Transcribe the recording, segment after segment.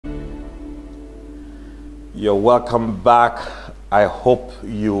You're welcome back. I hope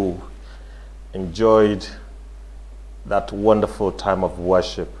you enjoyed that wonderful time of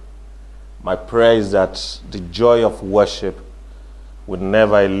worship. My prayer is that the joy of worship would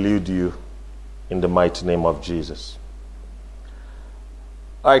never elude you in the mighty name of Jesus.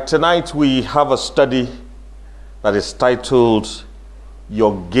 All right, tonight we have a study that is titled,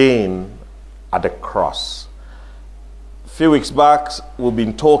 Your Gain at the Cross. A few weeks back, we've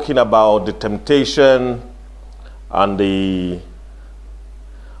been talking about the temptation and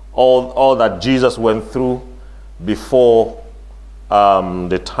all that Jesus went through before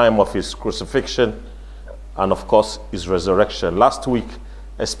the time of his crucifixion and, of course, his resurrection. Last week,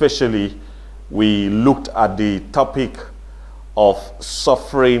 especially, we looked at the topic of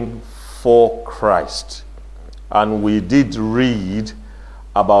suffering for Christ. And we did read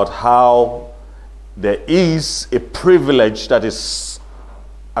about how there is a privilege that is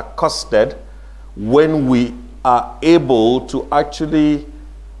accosted when we are able to actually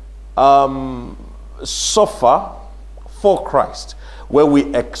suffer for Christ, where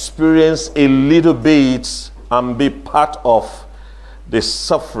we experience a little bit and be part of the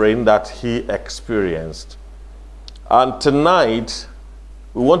suffering that he experienced. And tonight,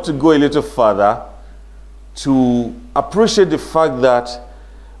 we want to go a little further to appreciate the fact that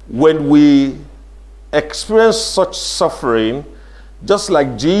when we experience such suffering, just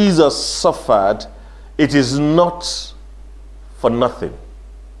like Jesus suffered, it is not for nothing.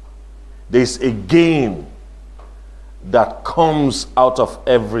 There is a gain that comes out of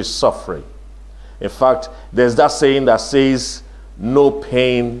every suffering. In fact, there's that saying that says, no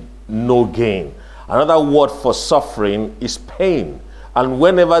pain, no gain. Another word for suffering is pain. And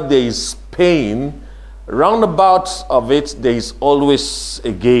whenever there is pain, roundabout of it, there is always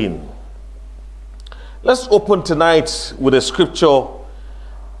a gain. Let's open tonight with a scripture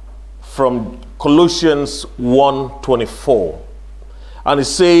from Colossians 1:24. And it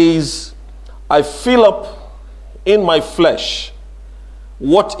says, I fill up in my flesh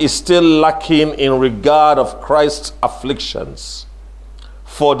what is still lacking in regard of Christ's afflictions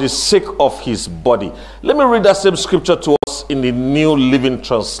for the sake of his body. Let me read that same scripture to us in the New Living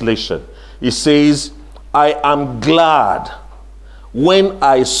Translation. It says, I am glad when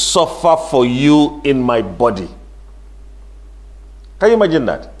I suffer for you in my body. Can you imagine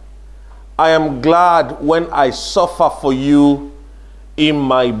that? I am glad when I suffer for you in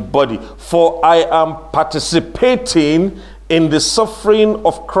my body, for I am participating in the suffering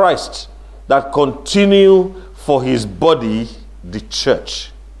of Christ that continue for his body, the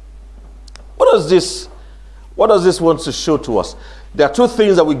church. What does this want to show to us? There are two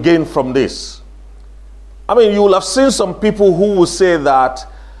things that we gain from this. I mean, you will have seen some people who will say that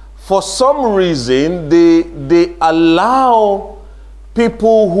for some reason they allow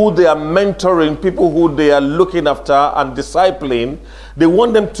people who they are mentoring, people who they are looking after and discipling, they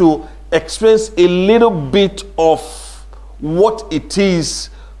want them to experience a little bit of what it is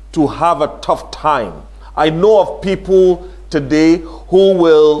to have a tough time. I know of people today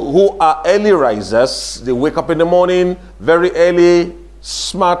who are early risers. They wake up in the morning very early,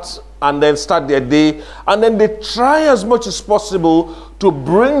 smart, and then start their day, and then they try as much as possible to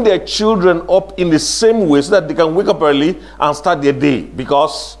bring their children up in the same way so that they can wake up early and start their day,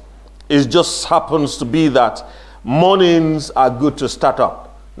 because it just happens to be that mornings are good to start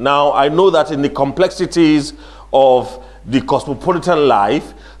up. Now, I know that in the complexities of the cosmopolitan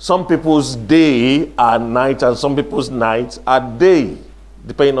life, some people's day are night and some people's nights are day,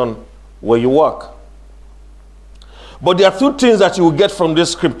 depending on where you work. But there are two things that you will get from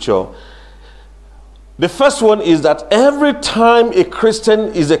this scripture. The first one is that every time a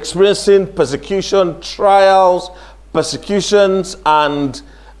Christian is experiencing persecution, trials, persecutions, and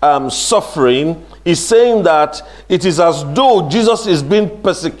suffering, is saying that it is as though Jesus is being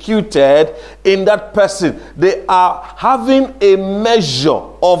persecuted in that person. They are having a measure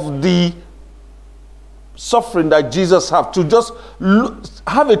of the suffering that Jesus have, to just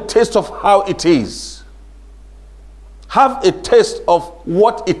have a taste of how it is. Have a taste of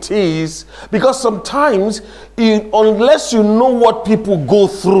what it is, because sometimes, unless you know what people go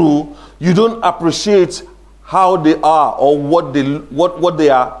through, you don't appreciate how they are or what they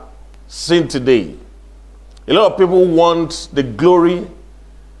are seeing today. A lot of people want the glory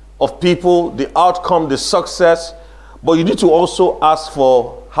of people, the outcome, the success, but you need to also ask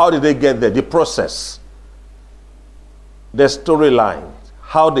for how did they get there, the process, their storyline,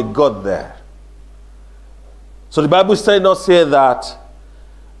 how they got there. So the Bible says not say that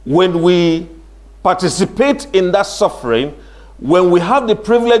when we participate in that suffering, when we have the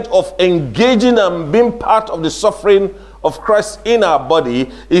privilege of engaging and being part of the suffering of Christ in our body,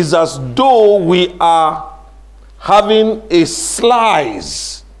 is as though we are having a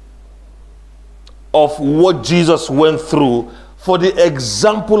slice of what Jesus went through for the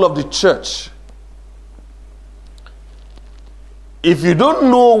example of the church. If you don't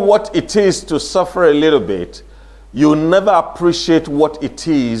know what it is to suffer a little bit, you'll never appreciate what it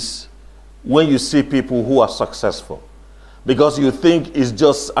is when you see people who are successful. Because you think it's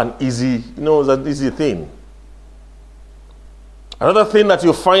just an easy, it's an easy thing. Another thing that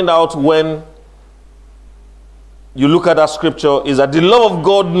you find out when you look at that scripture is that the love of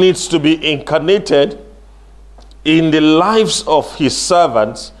God needs to be incarnated in the lives of his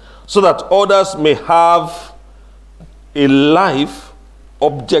servants so that others may have a life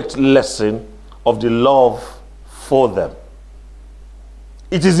object lesson of the love for them.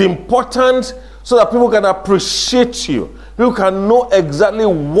 It is important so that people can appreciate you. People can know exactly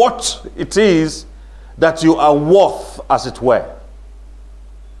what it is that you are worth, as it were.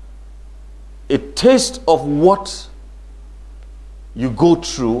 A taste of what you go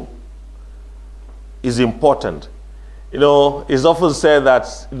through is important. It's often said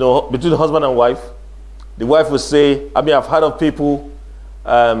that, between husband and wife, the wife will say, I've heard of people,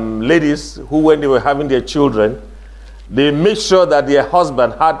 ladies, who when they were having their children, they make sure that their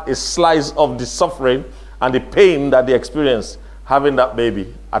husband had a slice of the suffering and the pain that they experienced having that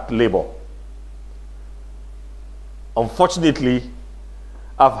baby at labor. Unfortunately,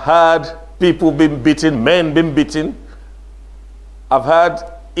 I've heard people being beaten, men being beaten. I've heard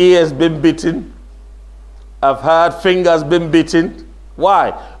ears being beaten. I've heard fingers being beaten.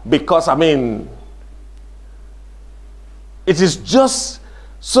 Why? Because, it is just,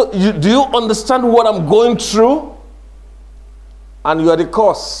 so do you understand what I'm going through? And you are the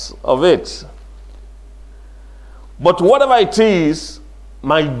cause of it. But whatever it is,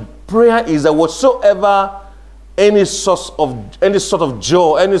 my prayer is that whatsoever any sort of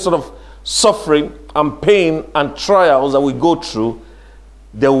joy, any sort of suffering and pain and trials that we go through,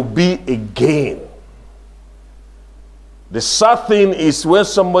 there will be a gain. The sad thing is when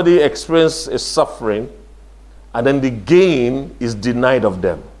somebody experiences a suffering and then the gain is denied of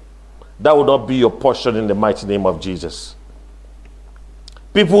them. That will not be your portion in the mighty name of Jesus.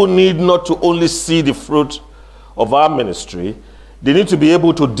 People need not to only see the fruit of our ministry, they need to be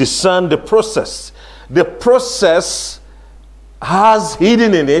able to discern the process. The process has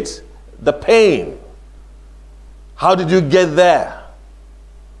hidden in it the pain. How did you get there?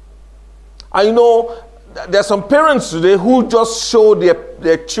 I know there are some parents today who just show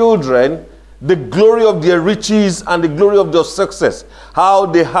their children the glory of their riches and the glory of their success. How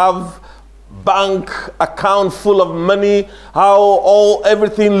they have bank account full of money, how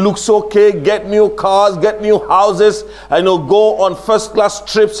everything looks okay, get new cars, get new houses, go on first class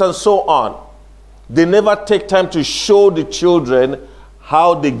trips and so on. They never take time to show the children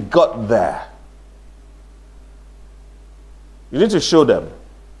how they got there. You need to show them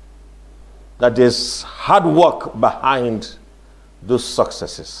that there's hard work behind those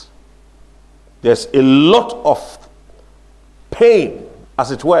successes. There's a lot of pain,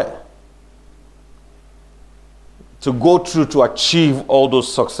 as it were, to go through to achieve all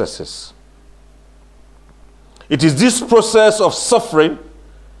those successes. It is this process of suffering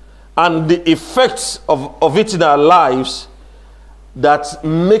and the effects of it in our lives that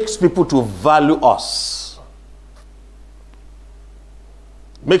makes people to value us.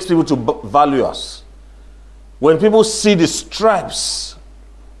 Makes people to value us. When people see the stripes,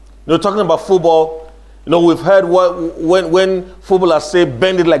 talking about football, we've heard when footballers say,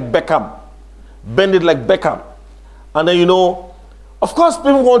 bend it like Beckham. Bend it like Beckham. And then, of course,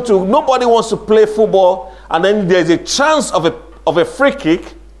 nobody wants to play football, and then there's a chance of a free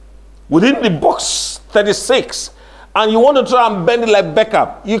kick within the box 36, and you want to try and bend it like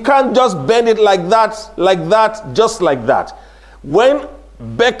Beckham. You can't just bend it like that, just like that. When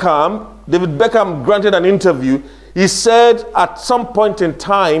David Beckham granted an interview, he said at some point in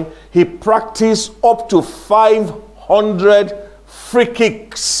time, he practiced up to 500 free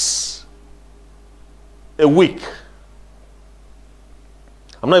kicks a week.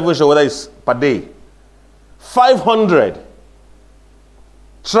 I'm not even sure whether it's per day. 500.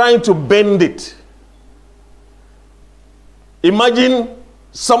 Trying to bend it. Imagine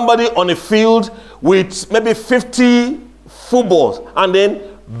somebody on a field with maybe 50 footballs and then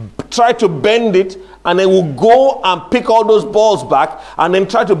try to bend it, and then will go and pick all those balls back and then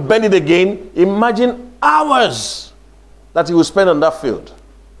try to bend it again. Imagine hours that he will spend on that field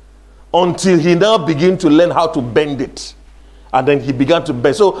until he now begin to learn how to bend it. And then he began to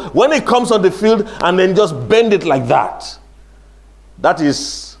bend. So when he comes on the field and then just bend it like that, that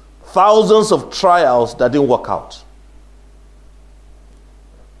is thousands of trials that didn't work out.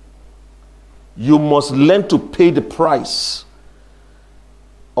 you must learn to pay the price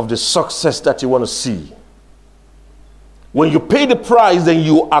of the success that you want to see. When you pay the price, then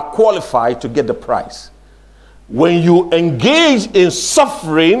you are qualified to get the prize. When you engage in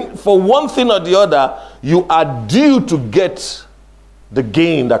suffering for one thing or the other, you are due to get the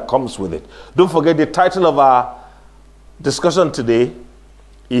gain that comes with it. Don't forget, the title of our discussion today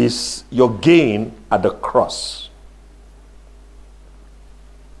is Your Gain at the Cross.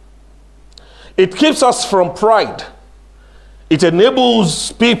 It keeps us from pride. It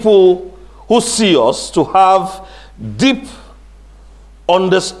enables people who see us to have deep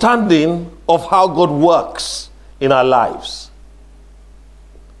understanding of how God works in our lives.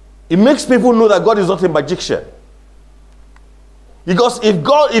 It makes people know that God is not a magician. Because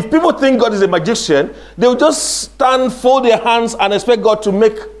if people think God is a magician, they'll just stand, fold their hands, and expect God to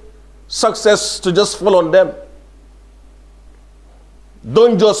make success to just fall on them.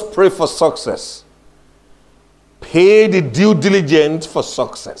 Don't just pray for success. Pay the due diligence for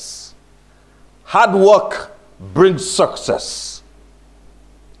success. Hard work brings success.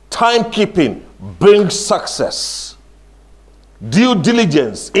 Timekeeping brings success. Due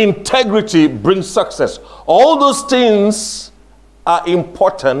diligence, integrity brings success. All those things are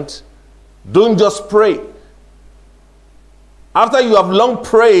important. Don't just pray. After you have long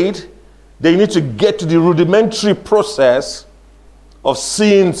prayed, then you need to get to the rudimentary process of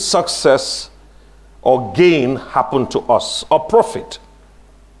seeing success or gain happen to us, or profit.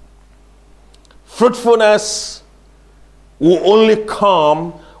 Fruitfulness will only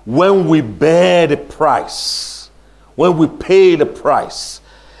come when we bear the price, when we pay the price.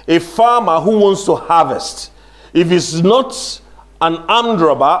 A farmer who wants to harvest, if he's not an armed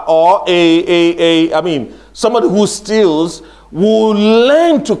robber or somebody who steals, will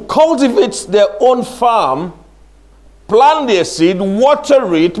learn to cultivate their own farm, plant their seed,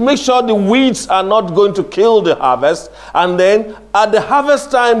 water it, make sure the weeds are not going to kill the harvest, and then at the harvest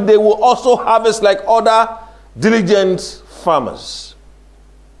time, they will also harvest like other diligent farmers.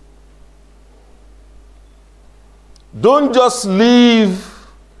 Don't just leave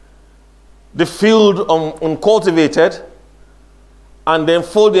the field uncultivated and then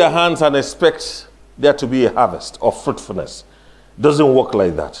fold their hands and expect there to be a harvest or fruitfulness. It doesn't work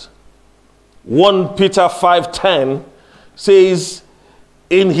like that. 1 Peter 5:10 says,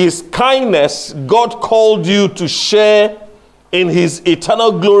 in his kindness, God called you to share in his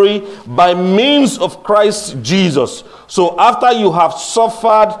eternal glory by means of Christ Jesus. So after you have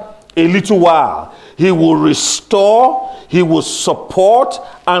suffered a little while, he will restore, he will support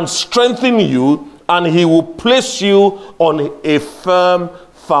and strengthen you, and he will place you on a firm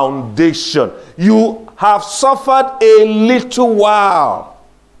foundation. You have suffered a little while.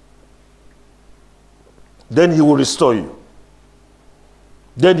 Then he will restore you.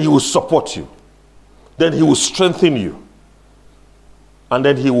 Then he will support you. Then he will strengthen you. And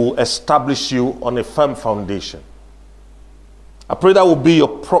then he will establish you on a firm foundation. I pray that will be your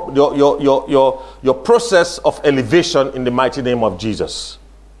process of elevation in the mighty name of Jesus.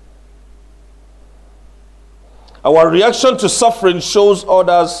 Our reaction to suffering shows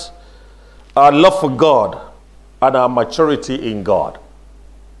others our love for God and our maturity in God.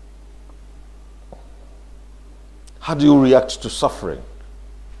 How do you react to suffering?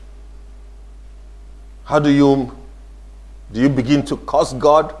 How do you begin to curse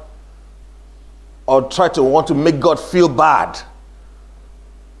God or try to want to make God feel bad?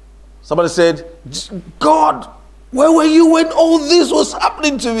 Somebody said, God, where were you when all this was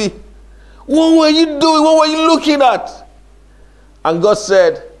happening to me? What were you doing? What were you looking at? And God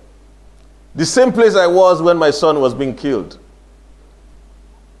said, the same place I was when my son was being killed.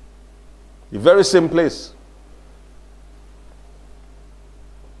 The very same place.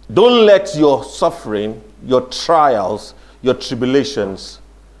 Don't let your suffering, your trials, your tribulations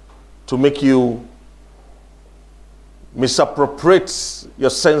to make you misappropriate your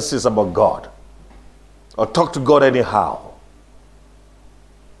senses about God or talk to God anyhow.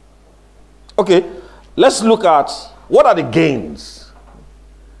 Okay, let's look at what are the gains.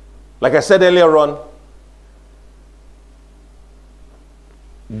 Like I said earlier on,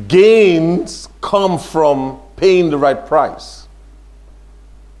 gains come from paying the right price.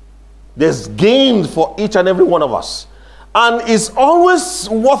 There's gains for each and every one of us. And it's always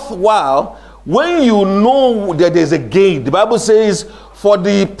worthwhile when you know that there's a gain. The Bible says, for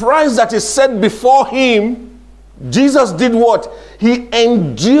the price that is set before him, Jesus did what? He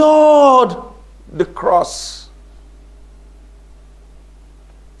endured the cross.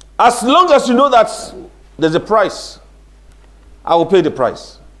 As long as you know that there's a price, I will pay the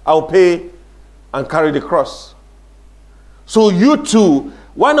price. I will pay and carry the cross. So you too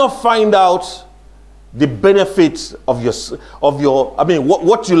Why not find out the benefits of your I mean,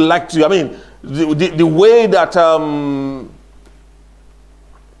 what you like to, I mean, the way that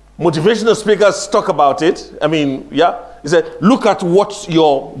motivational speakers talk about it. I mean, yeah, he said, look at what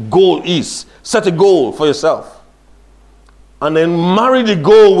your goal is. Set a goal for yourself, and then marry the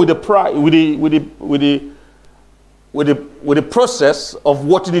goal with the process of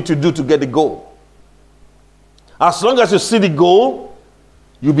what you need to do to get the goal. As long as you see the goal,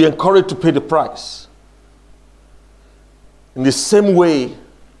 you'll be encouraged to pay the price. In the same way,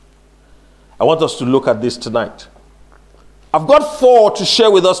 I want us to look at this tonight. I've got 4 to share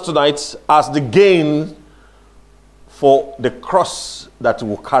with us tonight as the gain for the cross that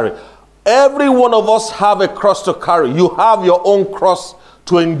we'll carry. Every one of us have a cross to carry. You have your own cross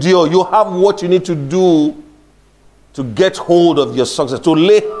to endure. You have what you need to do to get hold of your success, to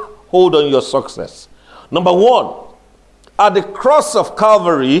lay hold on your success. Number 1, at the cross of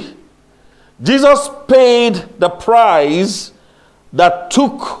Calvary, Jesus paid the price that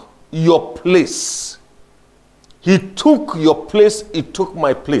took your place. He took your place. He took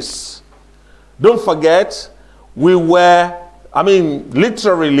my place. Don't forget, we were, I mean,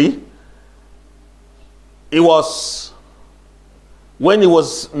 literally, it was when he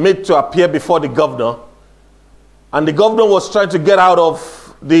was made to appear before the governor, and the governor was trying to get out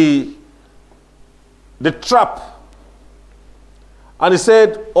of the trap. And he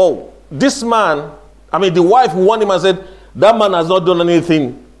said, oh, this man, I mean, the wife warned him and said, that man has not done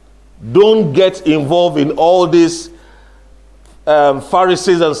anything. Don't get involved in all these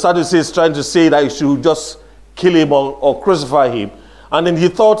Pharisees and Sadducees trying to say that you should just kill him or crucify him. And then he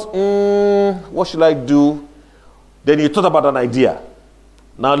thought, what should I do? Then he thought about an idea.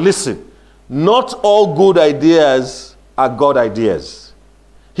 Now listen, not all good ideas are God ideas.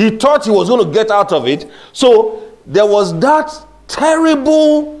 He thought he was going to get out of it. So there was that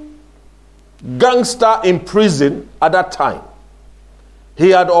terrible gangster in prison at that time. He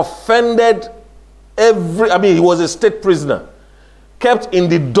had offended he was a state prisoner, kept in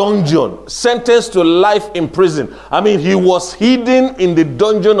the dungeon, sentenced to life in prison. I mean, he was hidden in the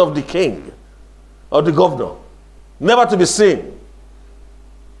dungeon of the king, of the governor, never to be seen,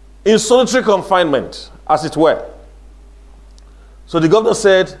 in solitary confinement, as it were. So the governor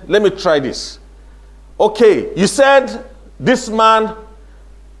said, let me try this. Okay, you said this man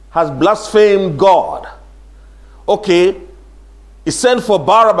has blasphemed God. Okay, he sent for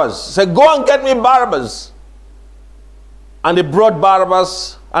Barabbas. He said, go and get me Barabbas. And they brought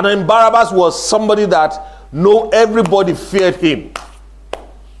Barabbas. And then Barabbas was somebody that everybody feared him.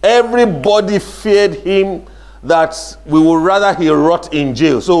 Everybody feared him, that we would rather he rot in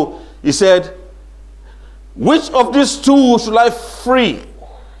jail. So he said, which of these two should I free?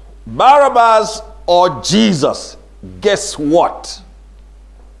 Barabbas or Jesus? Guess what?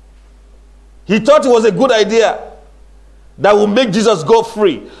 He thought it was a good idea that will make Jesus go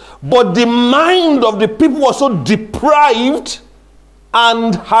free. But the mind of the people was so deprived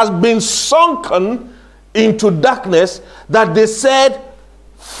and has been sunken into darkness that they said,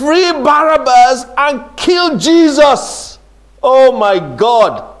 free Barabbas and kill Jesus. Oh my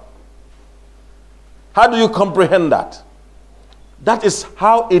God. How do you comprehend that? That is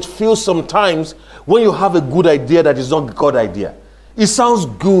how it feels sometimes when you have a good idea that is not a God idea. It sounds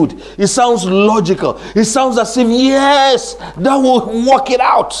good. It sounds logical. It sounds as if, yes, that will work it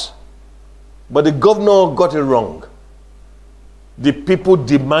out. But the governor got it wrong. The people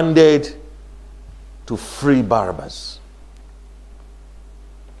demanded to free Barabbas.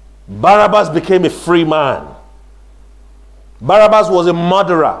 Barabbas became a free man. Barabbas was a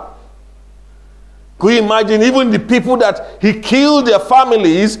murderer. Could you imagine? Even the people that he killed, their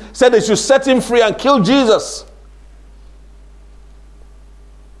families, said they should set him free and kill Jesus.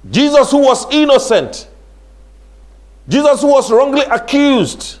 Jesus, who was innocent. Jesus, who was wrongly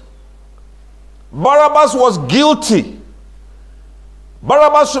accused. Barabbas was guilty.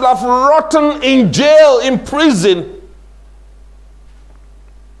 Barabbas should have rotten in jail, in prison.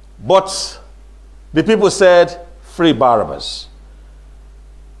 But the people said, free Barabbas.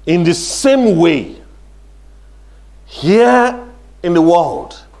 In the same way, here in the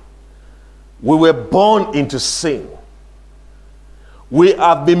world, we were born into sin. We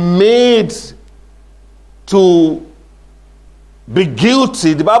have been made to be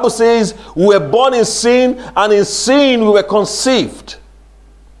guilty. The Bible says we were born in sin, and in sin we were conceived.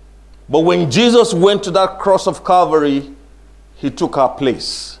 But when Jesus went to that cross of Calvary, he took our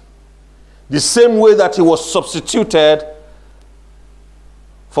place. The same way that he was substituted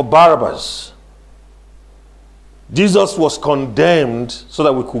for Barabbas, Jesus was condemned so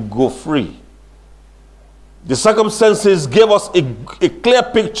that we could go free. The circumstances gave us a clear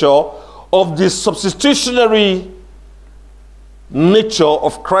picture of the substitutionary nature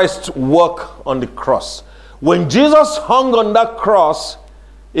of Christ's work on the cross. When Jesus hung on that cross,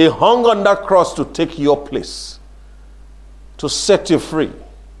 he hung on that cross to take your place, to set you free,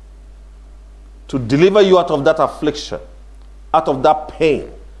 to deliver you out of that affliction, out of that pain,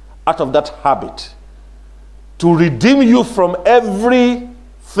 out of that habit, to redeem you from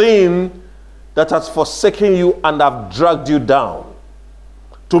everything that has forsaken you and have dragged you down,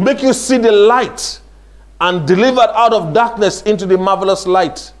 to make you see the light and delivered out of darkness into the marvelous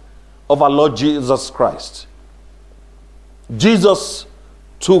light of our Lord Jesus Christ. Jesus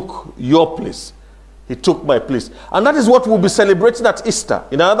took your place. He took my place. And that is what we'll be celebrating at Easter.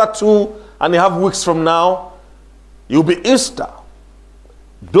 In another 2.5 weeks from now, you'll be Easter.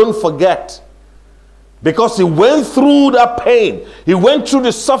 Don't forget. Because he went through that pain. He went through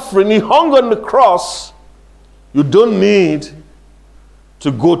the suffering. He hung on the cross. You don't need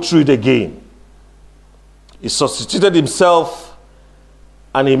to go through it again. He substituted himself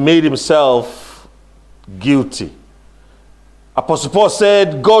and he made himself guilty. Apostle Paul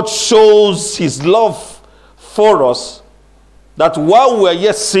said, God shows his love for us that while we are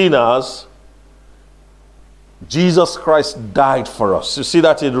yet sinners, Jesus Christ died for us. You see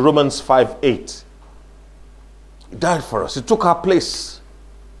that in Romans 5:8. He died for us. He took our place.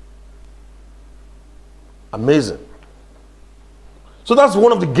 Amazing. So that's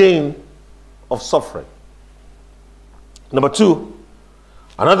one of the gain of suffering. Number 2,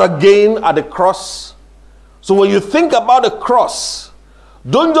 another gain at the cross. So when you think about the cross,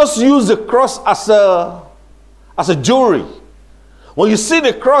 don't just use the cross as a jewelry. When you see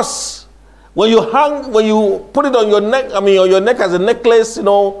the cross, when you put it on your neck, on your neck as a necklace,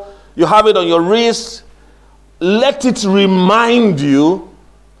 you have it on your wrist, let it remind you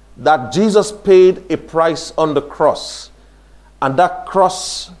that Jesus paid a price on the cross. And that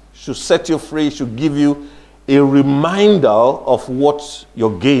cross should set you free, should give you a reminder of what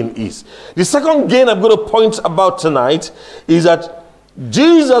your gain is. The second gain I'm going to point about tonight is that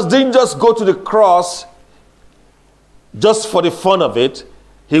Jesus didn't just go to the cross just for the fun of it.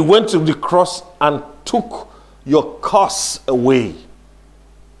 He went to the cross and took your curse away.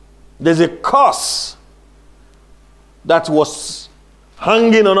 There's a curse that was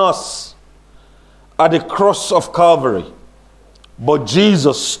hanging on us at the cross of Calvary, but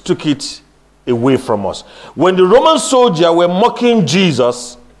Jesus took it away from us. When the Roman soldiers were mocking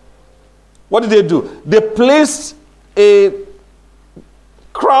Jesus, what did they do? They placed a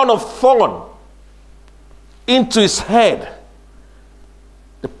crown of thorn into his head.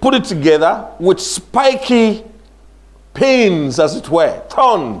 They put it together with spiky pins, as it were,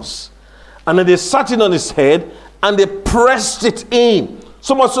 thorns, and then they sat it on his head and they pressed it in,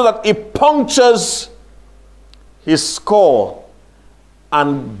 so much so that it punctures his skull,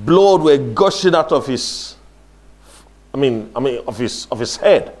 and blood were gushing out of his, of his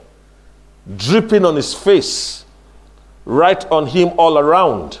head, dripping on his face, right on him all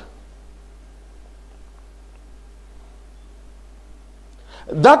around.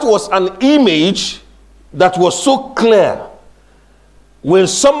 That was an image that was so clear. When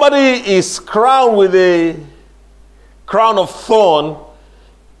somebody is crowned with a crown of thorn,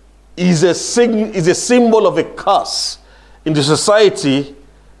 is a symbol of a curse in the society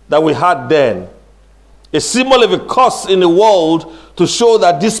that we had then. A symbol of a curse in the world to show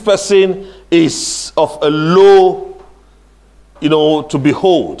that this person is of a low, to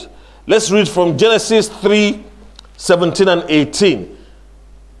behold. Let's read from Genesis 3:17 and 18. It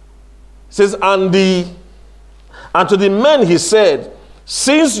says, and to the men he said,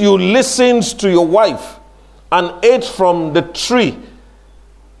 since you listened to your wife and ate from the tree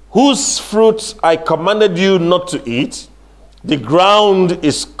whose fruit I commanded you not to eat, the ground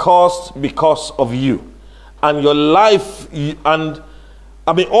is cursed because of you. And your life,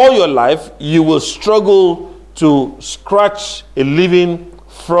 all your life, you will struggle to scratch a living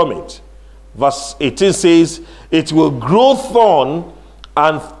from it. Verse 18 says, it will grow thorn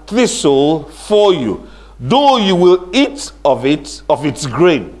and thistle for you, though you will eat of its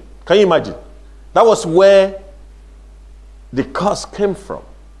grain. Can you imagine? That was where the curse came from.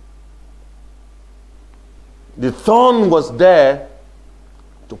 The thorn was there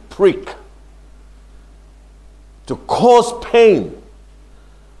to prick, to cause pain,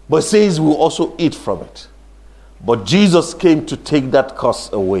 but it says we'll also eat from it. But Jesus came to take that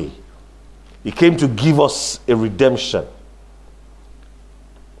curse away. He came to give us a redemption.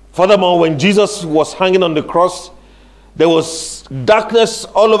 Furthermore, when Jesus was hanging on the cross, there was darkness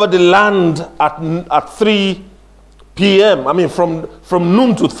all over the land at 3 p.m. From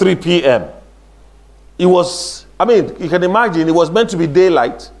noon to 3 p.m. it was, I mean, you can imagine it was meant to be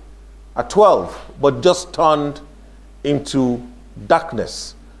daylight at 12, but just turned into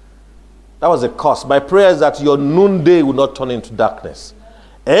darkness. That was a curse. My prayer is that your noonday will not turn into darkness.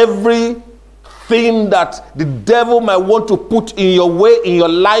 Everything that the devil might want to put in your way, in your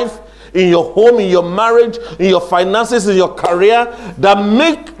life, in your home, in your marriage, in your finances, in your career, that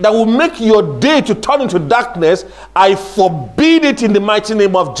will make your day to turn into darkness, I forbid it in the mighty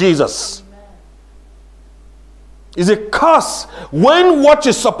name of Jesus. It's a curse when what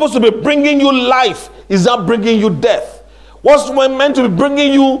is supposed to be bringing you life is not bringing you death. What's meant to be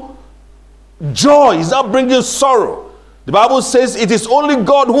bringing you joy is not bringing sorrow. The Bible says it is only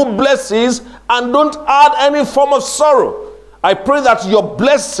God who blesses and don't add any form of sorrow. I pray that your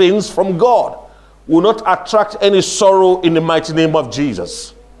blessings from God will not attract any sorrow in the mighty name of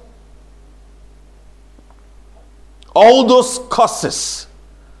Jesus. All those curses,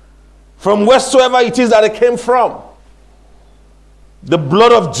 from wheresoever it is that it came from, the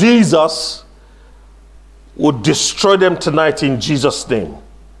blood of Jesus will destroy them tonight in Jesus' name.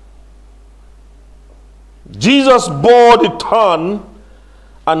 Jesus bore the thorn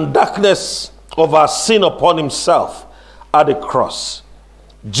and darkness of our sin upon himself at the cross.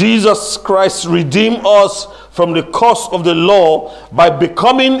 Jesus Christ redeemed us from the curse of the law by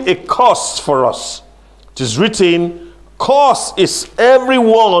becoming a curse for us. It is written, "Curse is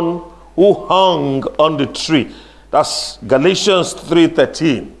everyone who hung on the tree." That's Galatians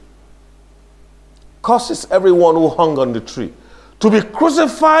 3:13. Curse is everyone who hung on the tree. To be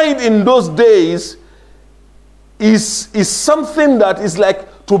crucified in those days is something that is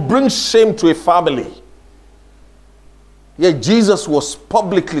like to bring shame to a family. Yet Jesus was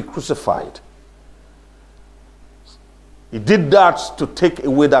publicly crucified. He did that to take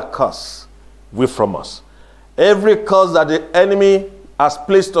away that curse away from us. Every curse that the enemy has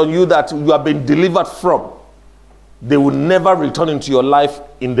placed on you that you have been delivered from, they will never return into your life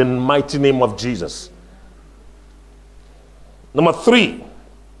in the mighty name of Jesus. Number 3,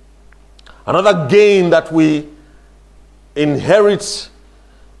 another gain that we inherit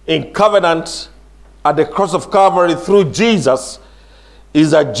in covenant at the cross of Calvary through Jesus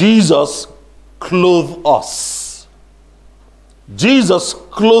is that Jesus clothed us. Jesus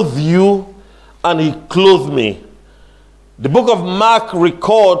clothed you and he clothed me. The book of Mark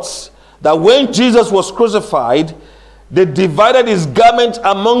records that when Jesus was crucified, they divided his garment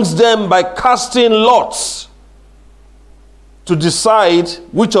amongst them by casting lots to decide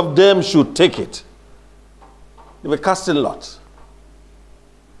which of them should take it. They were casting lots.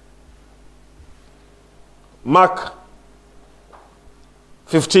 Mark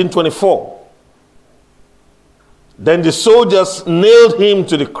 15:24. Then the soldiers nailed him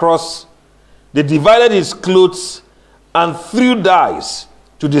to the cross. They divided his clothes and threw dice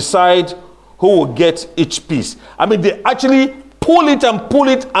to decide who will get each piece. I mean, they actually pull it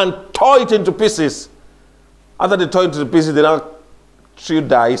and tore it into pieces. After they tore it into pieces, they now threw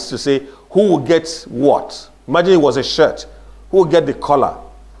dice to say who will get what. Imagine it was a shirt. Who will get the collar?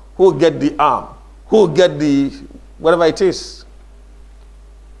 Who will get the arm? Who will get the whatever it is?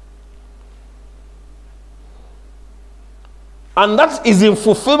 And that is in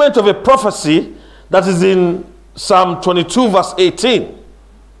fulfillment of a prophecy that is in Psalm 22 verse 18.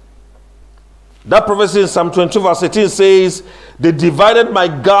 That prophecy in Psalm 22 verse 18 says, "They divided my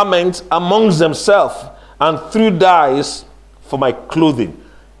garment amongst themselves and threw dice for my clothing."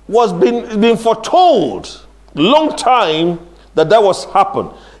 Was been foretold long time that was happened.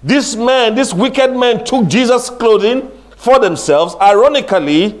 This wicked man took Jesus' clothing for themselves.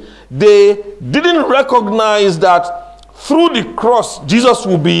 Ironically, they didn't recognize that through the cross, Jesus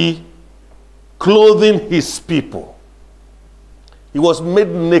will be clothing his people. He was made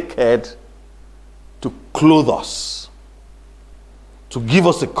naked to clothe us, to give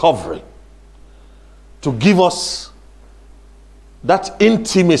us a covering, to give us that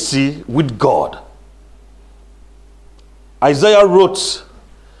intimacy with God. Isaiah wrote,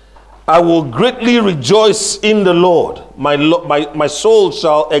 "I will greatly rejoice in the Lord. My soul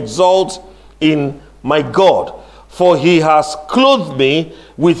shall exult in my God, for he has clothed me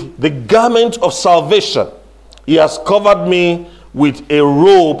with the garment of salvation. He has covered me with a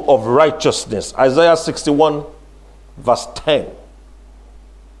robe of righteousness." Isaiah 61 verse 10.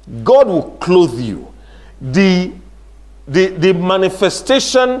 God will clothe you. The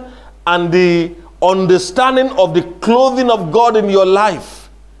manifestation and the understanding of the clothing of God in your life,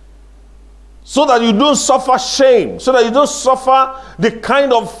 so that you don't suffer shame, so that you don't suffer the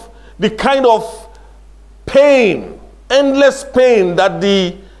kind of pain, endless pain that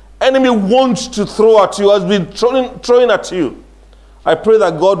the enemy wants to throw at you, has been throwing at you. I pray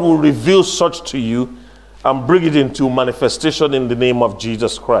that God will reveal such to you and bring it into manifestation in the name of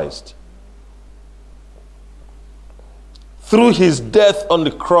Jesus Christ. Through his death on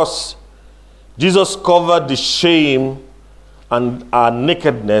the cross, Jesus covered the shame and our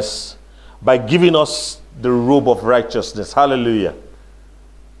nakedness by giving us the robe of righteousness. Hallelujah.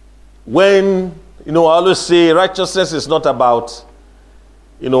 When, I always say righteousness is not about,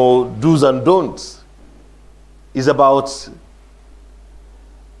 do's and don'ts. It's about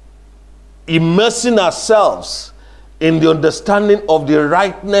immersing ourselves in the understanding of the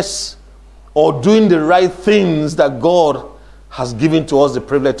rightness or doing the right things that God has given to us the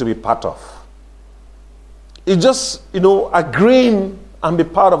privilege to be part of. It's just, agreeing and be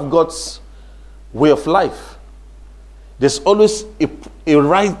part of God's way of life. There's always a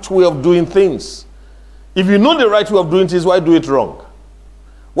right way of doing things. If you know the right way of doing things, why do it wrong?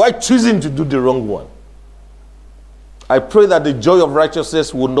 Why choosing to do the wrong one? I pray that the joy of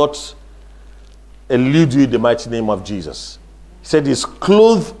righteousness will not elude you in the mighty name of Jesus. He said he's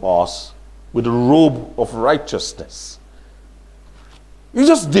clothed us with the robe of righteousness. You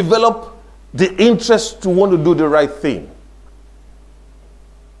just develop the interest to want to do the right thing.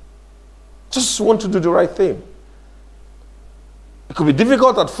 Just want to do the right thing. It could be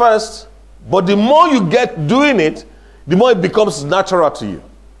difficult at first, but the more you get doing it, the more it becomes natural to you.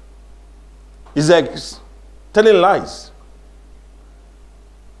 It's like telling lies.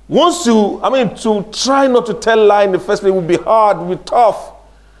 To try not to tell lie in the first place would be hard, would be tough.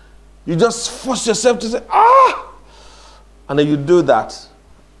 You just force yourself to say, and then you do that.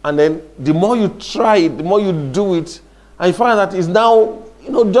 And then the more you try it, the more you do it, and you find that it's now,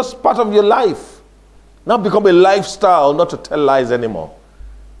 just part of your life. Now become a lifestyle, not to tell lies anymore.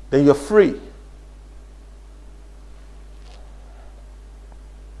 Then you're free.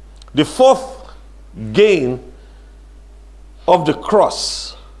 The fourth gain of the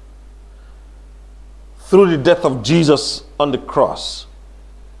cross, through the death of Jesus on the cross,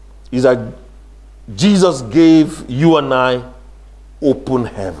 is that Jesus gave you and I open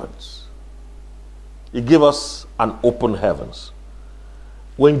heavens. He gave us an open heavens.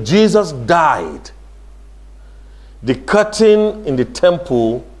 When Jesus died, the curtain in the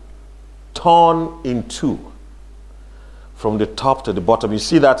temple torn in two from the top to the bottom. You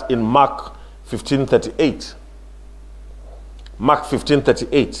see that in Mark 15:38. Mark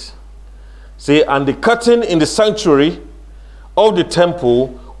 15:38. See, and the curtain in the sanctuary of the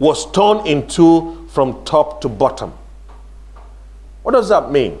temple was torn in two from top to bottom. What does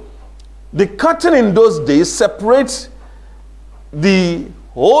that mean? The curtain in those days separates the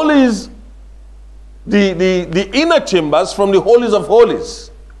holies, the inner chambers from the holies of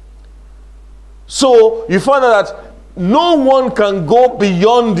holies. So you find out that no one can go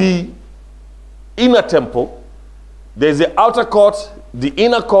beyond the inner temple. There's the outer court, the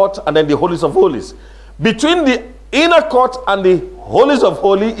inner court, and then the holies of holies. Between the inner court and the holies of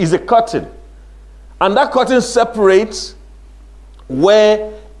holies is a curtain. And that curtain separates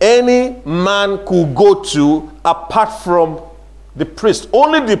where any man could go to apart from the priest.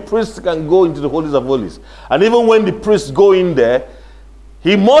 Only the priest can go into the holies of holies. And even when the priests go in there,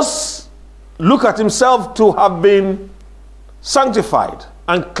 he must look at himself to have been sanctified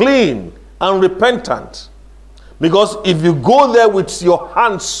and clean and repentant. Because if you go there with your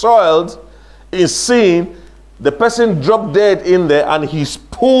hands soiled in sin, the person dropped dead in there and he's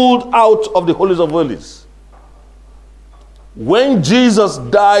pulled out of the holies of holies. When Jesus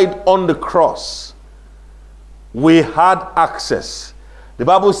died on the cross, we had access. The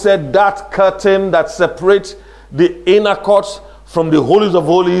Bible said that curtain that separates the inner court from the holies of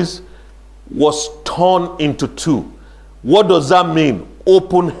holies was torn into two. What does that mean?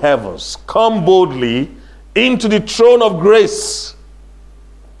 Open heavens. Come boldly into the throne of grace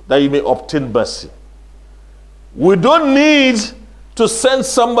that you may obtain mercy. We don't need to send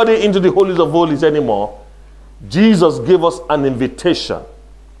somebody into the holies of holies anymore. Jesus gave us an invitation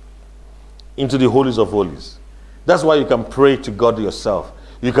into the holies of holies. That's why you can pray to God yourself.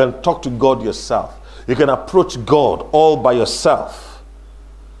 You can talk to God yourself. You can approach God all by yourself.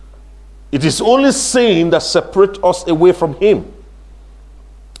 It is only sin that separates us away from Him.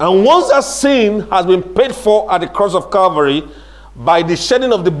 And once that sin has been paid for at the cross of Calvary by the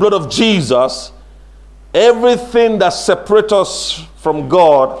shedding of the blood of Jesus, everything that separates us from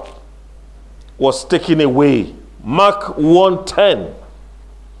God was taken away. Mark 1:10.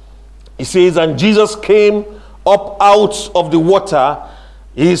 He says, and Jesus came up out of the water.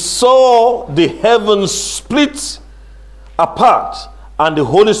 He saw the heavens split apart and the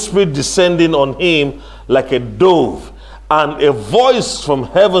Holy Spirit descending on him like a dove. And a voice from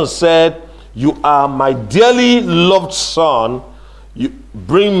heaven said, you are my dearly loved Son. You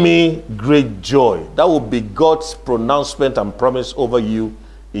bring me great joy. That will be God's pronouncement and promise over you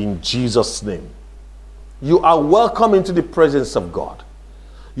in Jesus' name. You are welcome into the presence of God.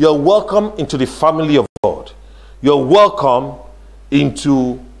 You are welcome into the family of God. You are welcome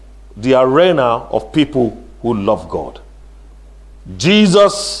into the arena of people who love God.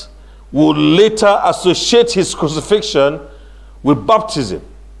 Jesus will later associate his crucifixion with baptism.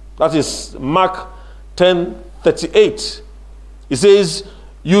 That is Mark 10:38. He says,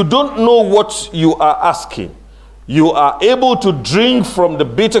 you don't know what you are asking. You are able to drink from the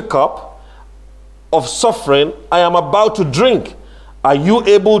bitter cup of suffering I am about to drink. Are you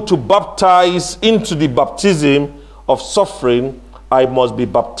able to baptize into the baptism of suffering I must be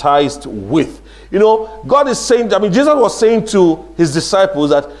baptized with? You know, God is saying, Jesus was saying to his disciples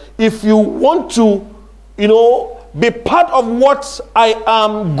that if you want to, be part of what I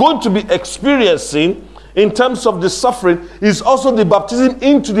am going to be experiencing in terms of the suffering, is also the baptism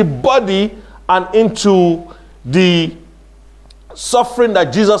into the body and into the suffering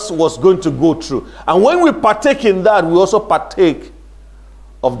that Jesus was going to go through. And when we partake in that, we also partake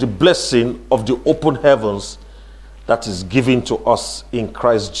of the blessing of the open heavens that is given to us in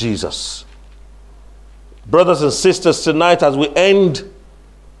Christ Jesus. Brothers and sisters, tonight as we end,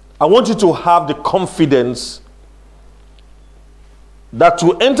 I want you to have the confidence that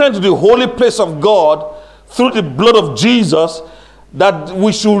to enter into the holy place of God through the blood of Jesus, that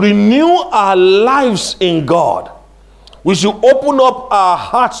we should renew our lives in God. We should open up our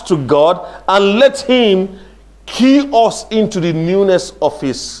hearts to God and let him key us into the newness of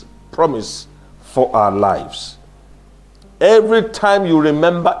his promise for our lives. Every time you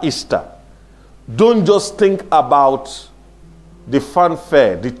remember Easter, don't just think about the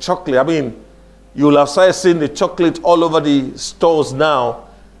fanfare, the chocolate. You will have started seeing the chocolate all over the stores now.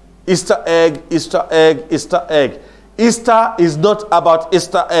 Easter egg, Easter egg, Easter egg. Easter is not about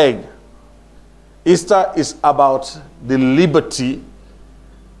Easter egg. Easter is about the liberty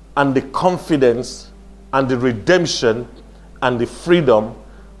and the confidence and the redemption and the freedom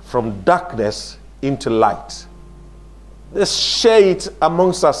from darkness into light. Let's share it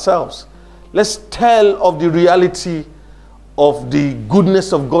amongst ourselves. Let's tell of the reality of the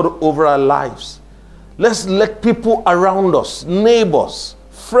goodness of God over our lives. Let's let people around us, neighbors,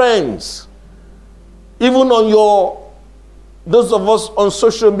 friends, even on those of us on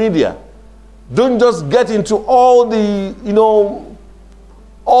social media, don't just get into all the,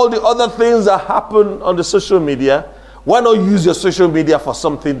 all the other things that happen on the social media. Why not use your social media for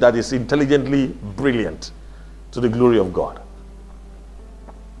something that is intelligently brilliant to the glory of God?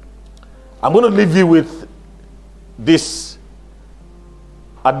 I'm going to leave you with this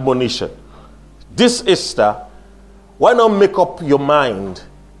admonition. This Easter, why not make up your mind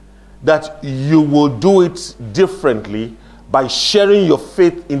that you will do it differently by sharing your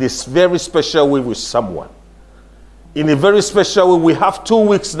faith in this very special way with someone. In a very special way. We have 2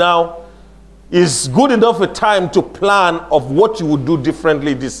 weeks now. It's good enough a time to plan of what you will do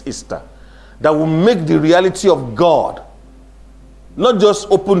differently this Easter, that will make the reality of God not just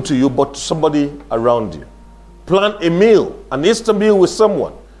open to you, but to somebody around you. Plan a meal, an Easter meal with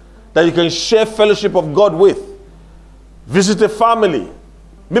someone that you can share fellowship of God with. Visit a family,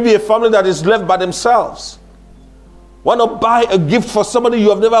 maybe a family that is left by themselves. Why not buy a gift for somebody you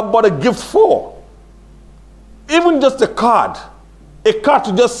have never bought a gift for? Even just a card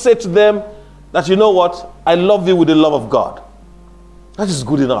to just say to them that, you know what, I love you with the love of God. That is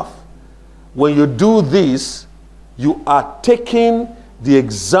good enough. When you do this, you are taking the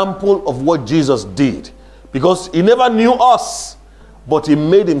example of what Jesus did, because he never knew us, but he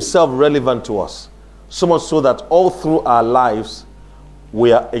made himself relevant to us. So much so that all through our lives,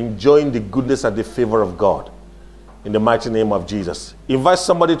 we are enjoying the goodness and the favor of God. In the mighty name of Jesus. Invite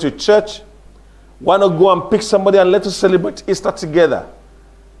somebody to church. Why not go and pick somebody and let us celebrate Easter together?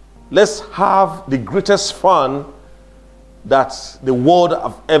 Let's have the greatest fun that the world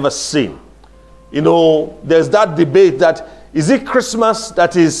have ever seen. There's that debate that, is it Christmas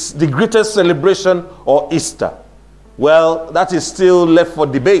that is the greatest celebration or Easter? Well, that is still left for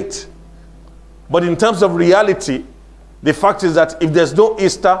debate. But in terms of reality, the fact is that if there's no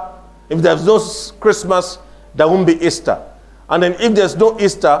Easter, if there's no Christmas, there won't be Easter. And then if there's no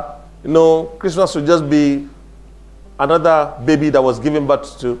Easter, Christmas will just be another baby that was given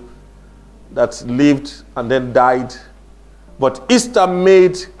birth to, that lived and then died. But Easter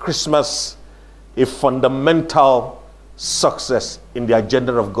made Christmas a fundamental success in the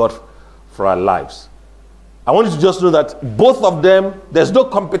agenda of God for our lives. I want you to just know that both of them, there's no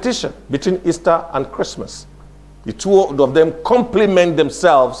competition between Easter and Christmas. The two of them complement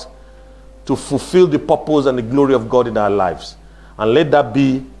themselves to fulfill the purpose and the glory of God in our lives. And let that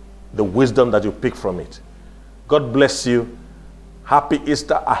be the wisdom that you pick from it. God bless you. Happy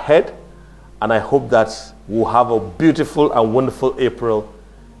Easter ahead. And I hope that we'll have a beautiful and wonderful April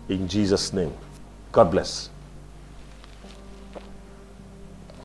in Jesus' name. God bless.